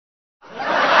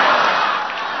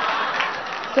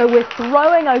So we're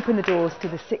throwing open the doors to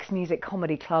the Six Music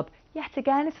Comedy Club. Yet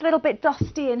again, it's a little bit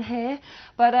dusty in here,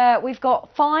 but we've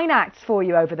got fine acts for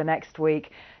you over the next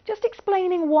week, just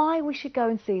explaining why we should go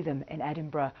and see them in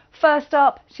Edinburgh. First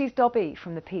up, she's Dobby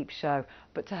from the Peep show,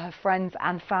 but to her friends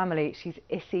and family, she's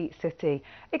Isy Suttie,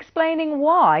 explaining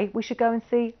why we should go and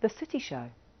see the Suttie show.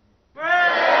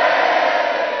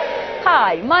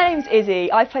 Hi, my name's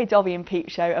Izzy. I play Dobby in Peep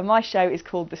show, and my show is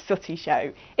called The Suttie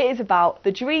Show. It is about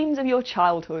the dreams of your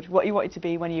childhood, what you wanted to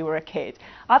be when you were a kid.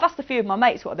 I've asked a few of my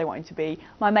mates what they wanted to be.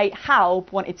 My mate Hal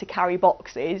wanted to carry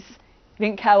boxes. He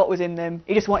didn't care what was in them,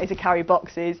 he just wanted to carry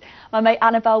boxes. My mate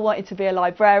Annabelle wanted to be a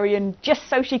librarian just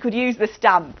so she could use the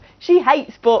stamp. She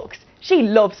hates books, she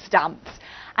loves stamps.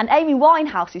 And Amy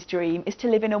Winehouse's dream is to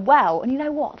live in a well, and you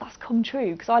know what, that's come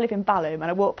true, because I live in Balham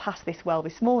and I walked past this well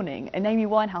this morning and Amy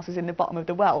Winehouse was in the bottom of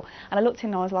the well, and I looked in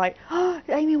and I was like, oh,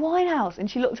 Amy Winehouse,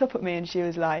 and she looked up at me and she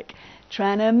was like,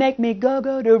 trying to make me go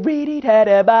to read it, had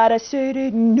about a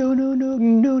city, no, no, no,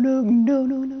 no, no, no,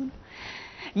 no, no.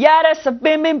 Yeah, there's a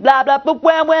bim blah blah, but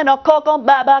when I call on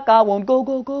back, I won't go.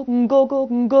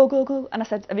 And I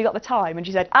said, have you got the time? And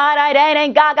she said, I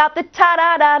ain't got the time.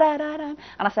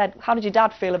 And I said, how did your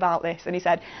dad feel about this? And he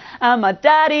said, my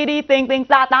daddy think things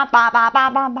like that,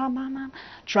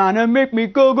 trying to make me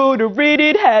go to read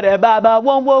it, had a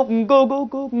won't go.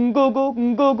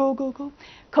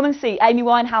 Come and see Amy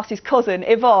Winehouse's cousin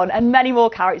Yvonne and many more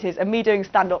characters, and me doing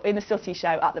stand up in the Suttie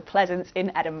show at the Pleasance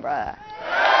in Edinburgh.